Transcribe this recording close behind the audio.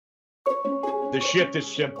The shift is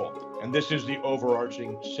simple, and this is the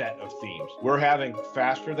overarching set of themes. We're having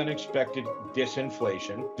faster than expected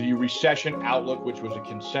disinflation. The recession outlook, which was a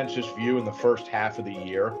consensus view in the first half of the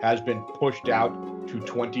year, has been pushed out to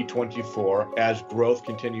 2024 as growth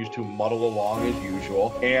continues to muddle along as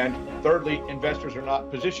usual. And thirdly, investors are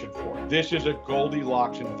not positioned for it. This is a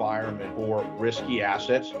Goldilocks environment for risky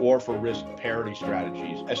assets or for risk parity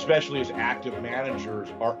strategies, especially as active managers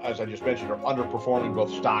are, as I just mentioned, are underperforming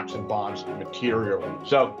both stocks and bonds materially.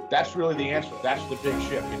 So that's really the answer. That's the big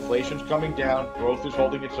shift. Inflation's coming down, growth is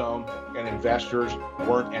holding its own, and investors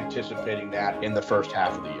weren't anticipating that in the first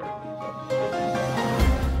half of the year.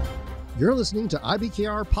 You're listening to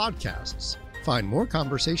IBKR Podcasts. Find more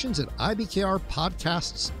conversations at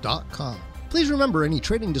ibkrpodcasts.com. Please remember, any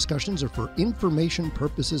trading discussions are for information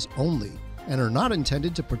purposes only and are not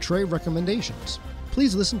intended to portray recommendations.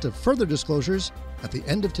 Please listen to further disclosures at the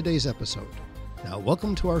end of today's episode. Now,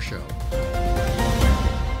 welcome to our show.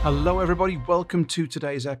 Hello, everybody. Welcome to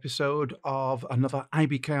today's episode of another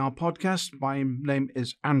IBKR podcast. My name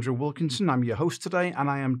is Andrew Wilkinson. I'm your host today, and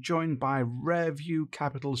I am joined by Rareview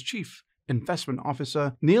Capital's Chief Investment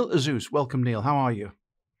Officer, Neil Azous. Welcome, Neil. How are you?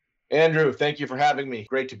 Andrew, thank you for having me.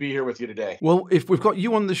 Great to be here with you today. Well, if we've got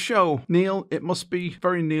you on the show, Neil, it must be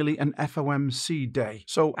very nearly an FOMC day.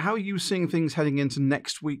 So how are you seeing things heading into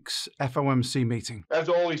next week's FOMC meeting? As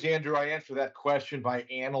always, Andrew, I answer that question by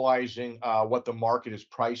analyzing what the market is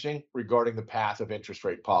pricing regarding the path of interest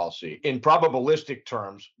rate policy. In probabilistic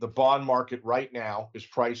terms, the bond market right now is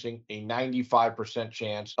pricing a 95%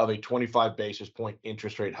 chance of a 25 basis point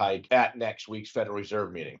interest rate hike at next week's Federal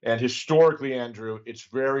Reserve meeting. And historically, Andrew, it's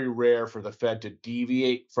very rare for the Fed to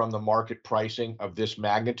deviate from the market pricing of this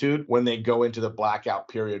magnitude when they go into the blackout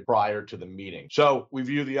period prior to the meeting. So we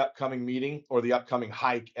view the upcoming meeting or the upcoming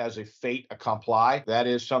hike as a fait accompli. That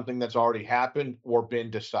is something that's already happened or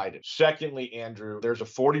been decided. Secondly, Andrew, there's a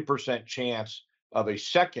 40% chance of a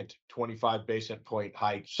second 25 basis point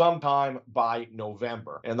hike sometime by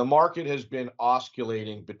November. And the market has been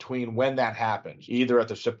oscillating between when that happens, either at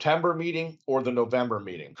the September meeting or the November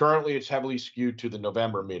meeting. Currently, it's heavily skewed to the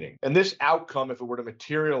November meeting. And this outcome, if it were to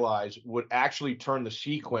materialize, would actually turn the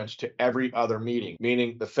sequence to every other meeting,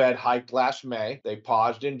 meaning the Fed hiked last May, they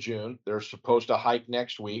paused in June, they're supposed to hike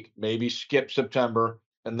next week, maybe skip September,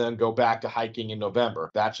 and then go back to hiking in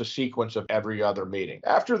November. That's a sequence of every other meeting.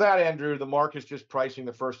 After that, Andrew, the market's just pricing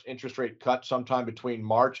the first interest rate cut sometime between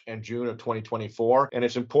March and June of 2024. And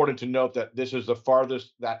it's important to note that this is the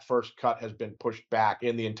farthest that first cut has been pushed back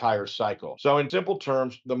in the entire cycle. So in simple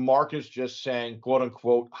terms, the market's just saying, quote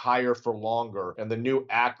unquote, higher for longer. And the new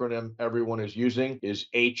acronym everyone is using is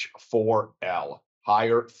H4L.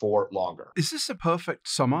 Higher for longer. Is this a perfect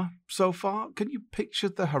summer so far? Can you picture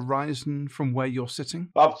the horizon from where you're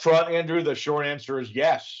sitting? Up front, Andrew, the short answer is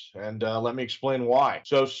yes. And let me explain why.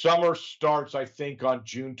 So summer starts, I think, on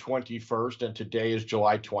June 21st, and today is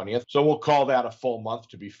July 20th. So we'll call that a full month,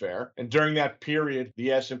 to be fair. And during that period,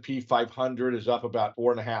 the S&P 500 is up about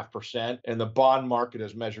 4.5%, and the bond market,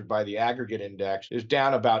 as measured by the aggregate index, is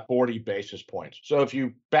down about 40 basis points. So if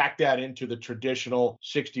you back that into the traditional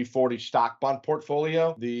 60-40 stock bond portfolio,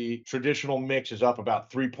 the traditional mix is up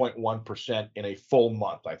about 3.1% in a full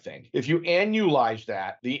month, I think. If you annualize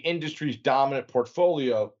that, the industry's dominant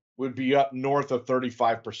portfolio would be up north of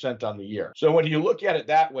 35% on the year. So when you look at it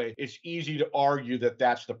that way, it's easy to argue that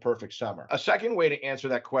that's the perfect summer. A second way to answer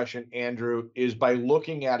that question, Andrew, is by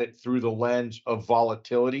looking at it through the lens of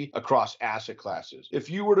volatility across asset classes. If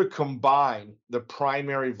you were to combine the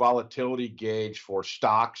primary volatility gauge for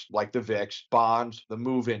stocks like the VIX, bonds, the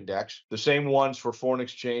MOVE index, the same ones for foreign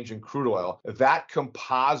exchange and crude oil, that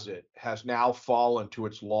composite has now fallen to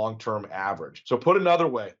its long-term average. So put another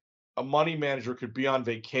way, a money manager could be on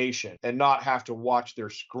vacation and not have to watch their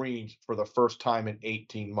screens for the first time in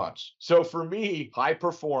 18 months. So for me, high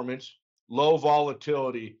performance, low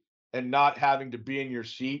volatility, and not having to be in your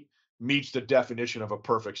seat meets the definition of a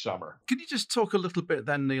perfect summer. Can you just talk a little bit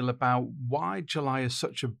then, Neil, about why July is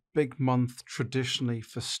such a big month traditionally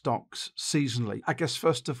for stocks seasonally? I guess,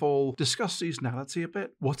 first of all, discuss seasonality a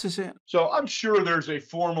bit. What is it? So I'm sure there's a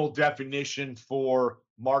formal definition for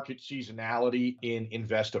market seasonality in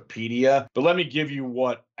Investopedia, but let me give you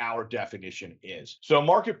what our definition is. So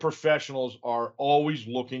market professionals are always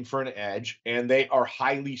looking for an edge, and they are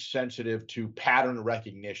highly sensitive to pattern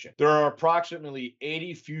recognition. There are approximately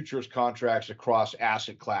 80 futures contracts across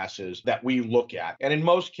asset classes that we look at. And in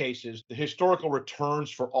most cases, the historical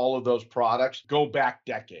returns for all of those products go back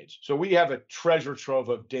decades. So we have a treasure trove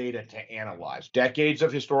of data to analyze, decades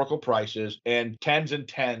of historical prices and tens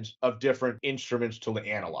of different instruments to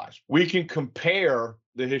analyze. We can compare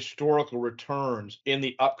the historical returns in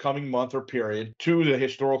the upcoming month or period to the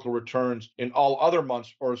historical returns in all other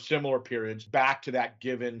months or similar periods back to that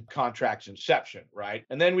given contract's inception, right?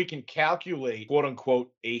 And then we can calculate, quote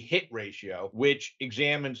unquote, a hit ratio, which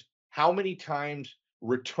examines how many times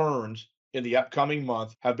returns in the upcoming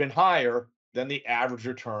month have been higher than the average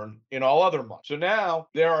return in all other months. So now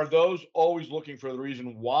there are those always looking for the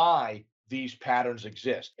reason why these patterns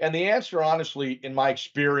exist. And the answer, honestly, in my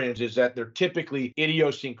experience, is that they're typically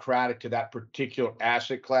idiosyncratic to that particular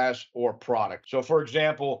asset class or product. So, for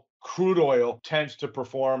example, crude oil tends to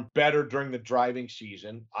perform better during the driving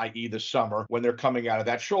season, i.e. the summer, when they're coming out of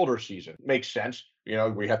that shoulder season. Makes sense.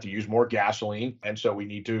 We have to use more gasoline, and so we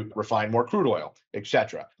need to refine more crude oil,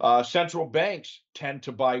 etc. Central banks tend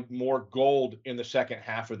to buy more gold in the second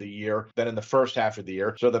half of the year than in the first half of the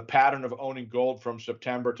year. So the pattern of owning gold from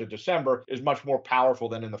September to December is much more powerful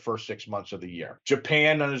than in the first 6 months of the year.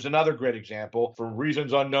 Japan is another great example. For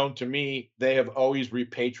reasons unknown to me, they have always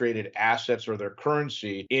repatriated assets or their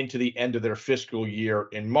currency into the end of their fiscal year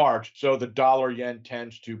in March. So the dollar yen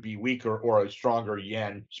tends to be weaker, or a stronger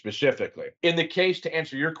yen specifically. In the case, to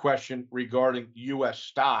answer your question regarding U.S.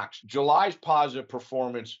 stocks, July's positive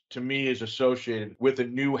performance to me is associated with a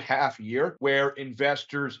new half year where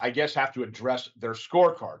investors, I guess, have to address their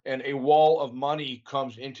scorecard. And a wall of money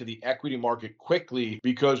comes into the equity market quickly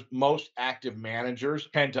because most active managers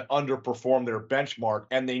tend to underperform their benchmark,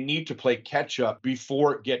 and they need to play catch up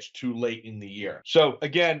before it gets too late in the year. So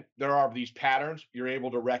again, there are these patterns. You're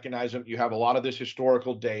able to recognize them. You have a lot of this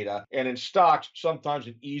historical data. And in stocks, sometimes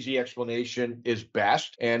an easy explanation is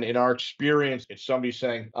best. And in our experience, it's somebody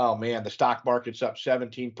saying, oh man, the stock market's up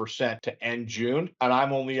 17% to end June, and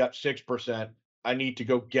I'm only up 6%. I need to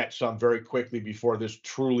go get some very quickly before this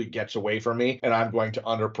truly gets away from me, and I'm going to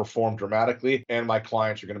underperform dramatically, and my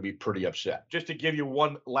clients are going to be pretty upset. Just to give you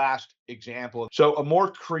one last example. So a more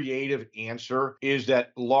creative answer is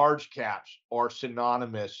that large caps are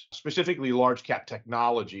synonymous, specifically large cap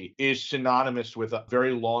technology is synonymous with a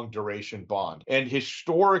very long duration bond. And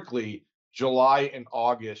historically, July and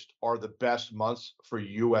August are the best months for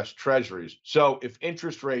U.S. Treasuries. So if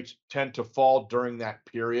interest rates tend to fall during that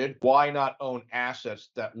period, why not own assets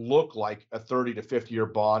that look like a 30 to 50-year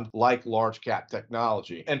bond like large cap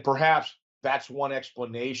technology? And perhaps that's one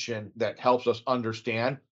explanation that helps us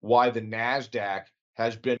understand why the NASDAQ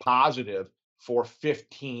has been positive for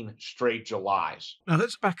 15 straight Julys. Now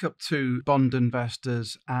let's back up to bond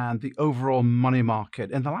investors and the overall money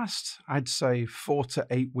market. In the last, I'd say 4 to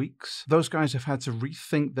 8 weeks, those guys have had to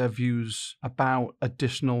rethink their views about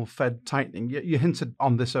additional Fed tightening. You hinted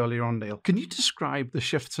on this earlier on, Neil. Can you describe the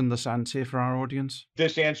shifts in the sands here for our audience?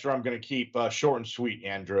 This answer I'm going to keep short and sweet,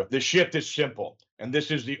 Andrew. The shift is simple. And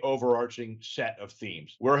this is the overarching set of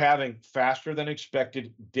themes. We're having faster than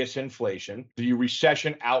expected disinflation. The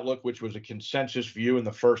recession outlook, which was a consensus view in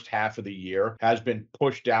the first half of the year, has been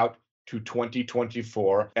pushed out to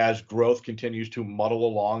 2024 as growth continues to muddle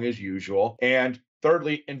along as usual. And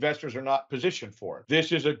thirdly, investors are not positioned for it.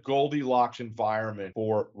 This is a Goldilocks environment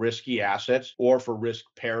for risky assets or for risk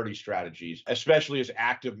parity strategies, especially as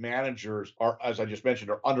active managers are, as I just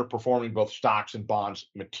mentioned, are underperforming both stocks and bonds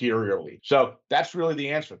materially. So that's really the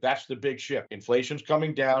answer. That's the big shift. Inflation's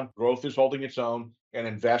coming down, growth is holding its own, and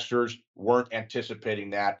investors weren't anticipating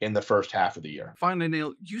that in the first half of the year. Finally,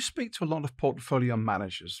 Neil, you speak to a lot of portfolio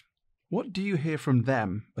managers. What do you hear from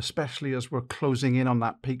them, especially as we're closing in on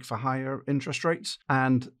that peak for higher interest rates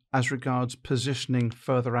and as regards positioning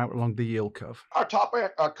further out along the yield curve? Our top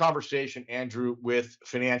conversation, Andrew, with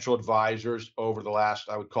financial advisors over the last,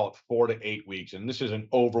 I would call it 4 to 8 weeks, and this is an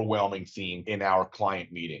overwhelming theme in our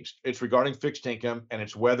client meetings. It's regarding fixed income, and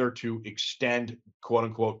it's whether to extend, quote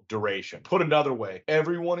unquote, duration. Put another way,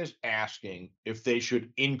 everyone is asking if they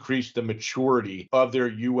should increase the maturity of their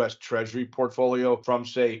U.S. Treasury portfolio from,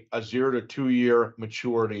 say, a 0 to 2 year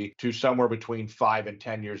maturity to somewhere between 5 and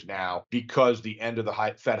 10 years now, because the end of the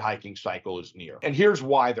Fed hiking cycle is near. And here's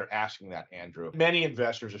why they're asking that, Andrew. Many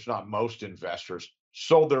investors, if not most investors,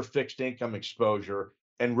 sold their fixed income exposure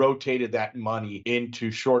and rotated that money into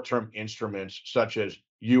short-term instruments such as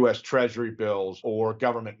U.S. Treasury bills or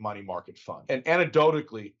government money market funds. And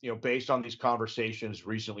anecdotally, based on these conversations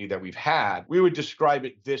recently that we've had, we would describe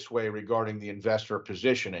it this way regarding the investor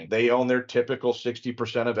positioning. They own their typical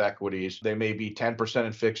 60% of equities. They may be 10%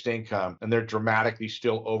 in fixed income, and they're dramatically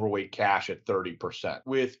still overweight cash at 30%.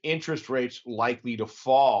 With interest rates likely to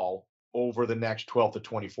fall over the next 12 to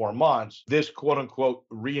 24 months, this quote unquote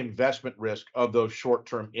reinvestment risk of those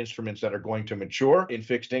short-term instruments that are going to mature in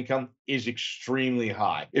fixed income is extremely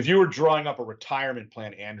high. If you were drawing up a retirement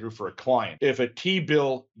plan, Andrew, for a client, if a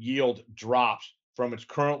T-bill yield drops from its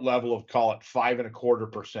current level of, call it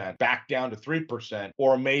 5.25% back down to 3%,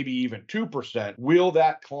 or maybe even 2%, will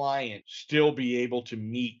that client still be able to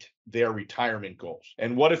meet their retirement goals?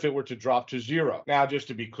 And what if it were to drop to zero? Now, just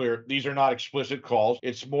to be clear, these are not explicit calls.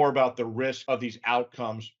 It's more about the risk of these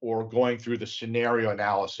outcomes or going through the scenario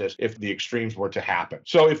analysis if the extremes were to happen.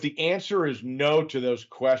 So if the answer is no to those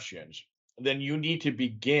questions, then you need to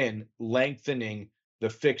begin lengthening the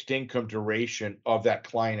fixed income duration of that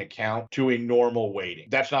client account to a normal weighting.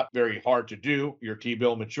 That's not very hard to do. Your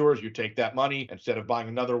T-bill matures, you take that money, instead of buying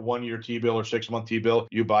another 1-year T-bill or 6-month T-bill,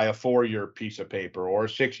 you buy a 4-year piece of paper or a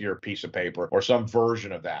 6-year piece of paper or some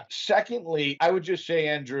version of that. Secondly, I would just say,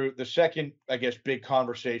 Andrew, the second, big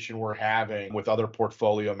conversation we're having with other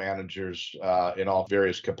portfolio managers in all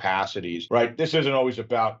various capacities, right? This isn't always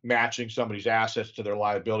about matching somebody's assets to their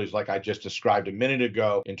liabilities like I just described a minute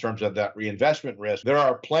ago in terms of that reinvestment risk. There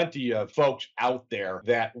are plenty of folks out there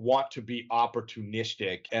that want to be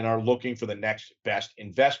opportunistic and are looking for the next best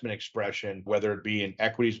investment expression, whether it be in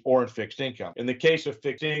equities or in fixed income. In the case of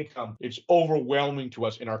fixed income, it's overwhelming to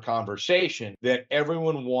us in our conversation that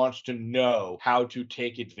everyone wants to know how to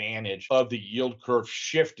take advantage of the yield curve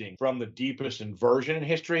shifting from the deepest inversion in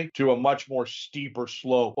history to a much more steeper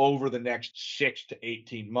slope over the next 6 to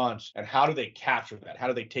 18 months. And how do they capture that? How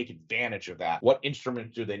do they take advantage of that? What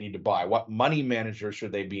instruments do they need to buy? What money managers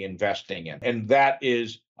should they be investing in? And that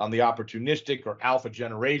is on the opportunistic or alpha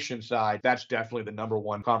generation side, that's definitely the number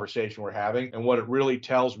one conversation we're having. And what it really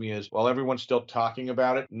tells me is, while everyone's still talking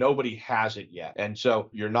about it, nobody has it yet. And so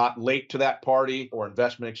you're not late to that party or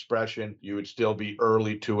investment expression. You would still be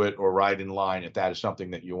early to it or right in line if that is something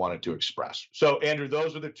that you wanted to express. So, Andrew,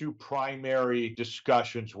 those are the two primary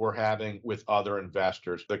discussions we're having with other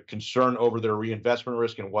investors: the concern over their reinvestment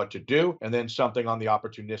risk and what to do, and then something on the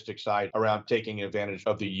opportunistic side around taking advantage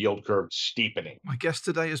of the yield curve steepening. My guest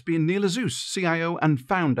today has been Neil Azous, CIO and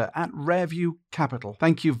founder at Rareview Capital.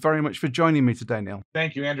 Thank you very much for joining me today, Neil.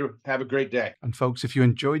 Thank you, Andrew. Have a great day. And folks, if you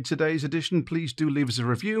enjoyed today's edition, please do leave us a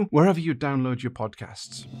review wherever you download your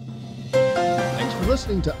podcasts. Thanks for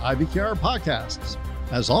listening to IBKR Podcasts.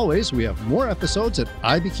 As always, we have more episodes at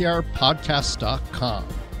ibkrpodcasts.com.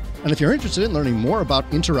 And if you're interested in learning more about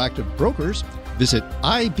interactive brokers, visit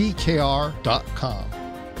ibkr.com.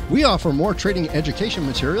 We offer more trading education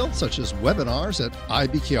material, such as webinars at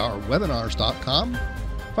ibkrwebinars.com,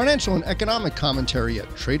 financial and economic commentary at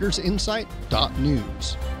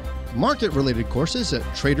tradersinsight.news, market-related courses at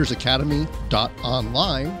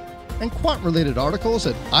tradersacademy.online, and quant-related articles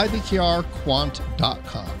at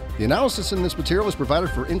ibkrquant.com. The analysis in this material is provided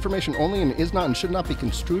for information only and is not and should not be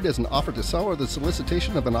construed as an offer to sell or the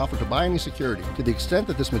solicitation of an offer to buy any security. To the extent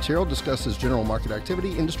that this material discusses general market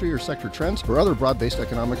activity, industry or sector trends, or other broad-based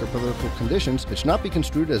economic or political conditions, it should not be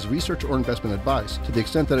construed as research or investment advice. To the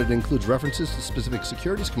extent that it includes references to specific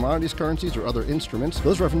securities, commodities, currencies, or other instruments,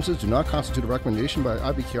 those references do not constitute a recommendation by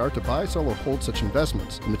IBKR to buy, sell, or hold such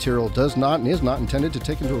investments. The material does not and is not intended to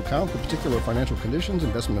take into account the particular financial conditions,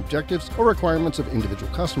 investment objectives, or requirements of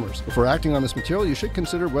individual customers. Before acting on this material, you should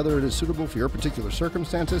consider whether it is suitable for your particular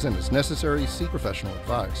circumstances, and, as necessary, seek professional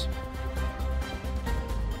advice.